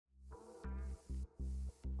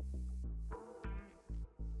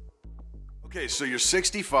Okay, so you're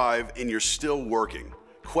 65 and you're still working.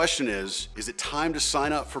 Question is it time to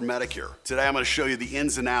sign up for Medicare? Today I'm going to show you the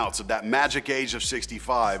ins and outs of that magic age of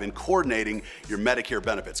 65 and coordinating your Medicare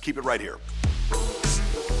benefits. Keep it right here.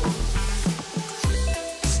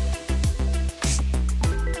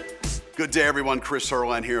 Good day everyone, Chris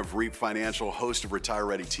Heerlein here of REAP Financial, host of Retire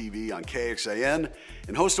Ready TV on KXAN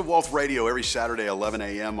and host of Wealth Radio every Saturday 11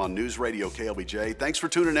 a.m. on News Radio KLBJ. Thanks for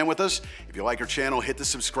tuning in with us. If you like our channel, hit the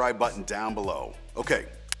subscribe button down below. Okay,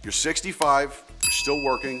 you're 65, you're still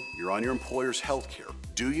working, you're on your employer's health care.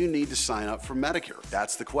 Do you need to sign up for Medicare?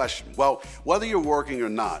 That's the question. Well, whether you're working or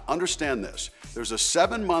not, understand this. There's a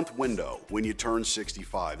 7-month window when you turn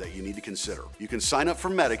 65 that you need to consider. You can sign up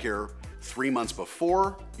for Medicare 3 months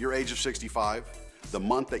before your age of 65, the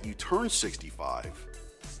month that you turn 65,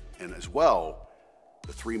 and as well,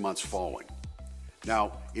 the 3 months following.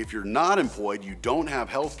 Now, if you're not employed, you don't have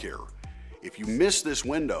health care, if you miss this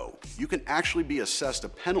window, you can actually be assessed a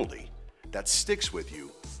penalty that sticks with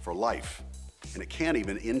you for life, and it can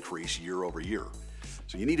even increase year over year.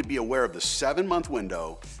 So you need to be aware of the 7-month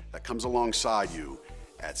window that comes alongside you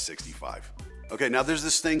at 65. Okay, now there's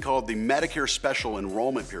this thing called the Medicare Special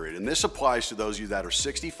Enrollment Period, and this applies to those of you that are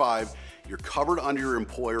 65, you're covered under your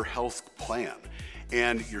employer health plan,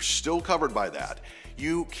 and you're still covered by that.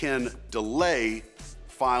 You can delay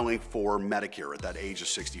filing for Medicare at that age of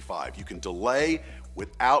 65. You can delay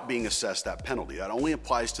without being assessed that penalty. That only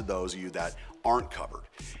applies to those of you that aren't covered.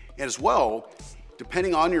 And as well,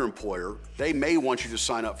 depending on your employer, they may want you to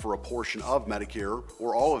sign up for a portion of Medicare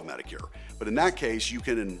or all of Medicare. But in that case, you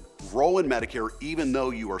can enroll in Medicare even though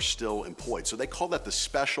you are still employed. So they call that the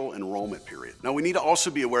special enrollment period. Now we need to also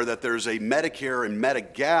be aware that there's a Medicare and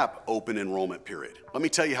Medigap open enrollment period. Let me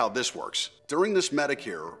tell you how this works. During this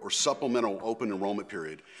Medicare or supplemental open enrollment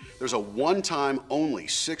period, there's a one-time only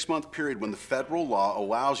 6-month period when the federal law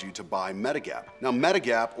allows you to buy Medigap. Now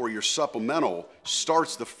Medigap or your supplemental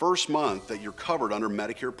starts the first month that you're covered under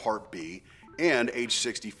Medicare Part B and age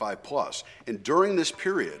 65 plus. And during this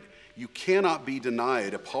period, you cannot be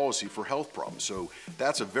denied a policy for health problems. So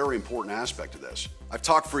that's a very important aspect of this. I've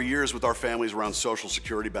talked for years with our families around Social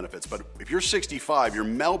Security benefits, but if you're 65, your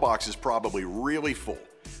mailbox is probably really full.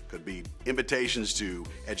 Could be invitations to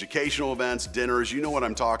educational events, dinners, you know what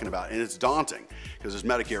I'm talking about, and it's daunting because there's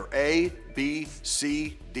Medicare A, B,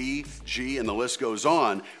 C, D, G, and the list goes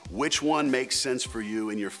on. Which one makes sense for you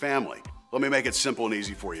and your family? Let me make it simple and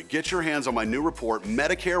easy for you. Get your hands on my new report,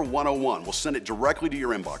 Medicare 101. We'll send it directly to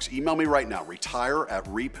your inbox. Email me right now,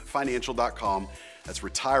 retire@reapfinancial.com. That's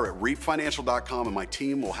retire@reapfinancial.com, and my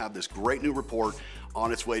team will have this great new report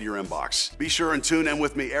on its way to your inbox. Be sure and tune in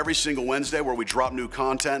with me every single Wednesday where we drop new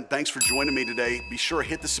content. Thanks for joining me today. Be sure to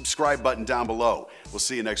hit the subscribe button down below. We'll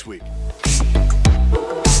see you next week.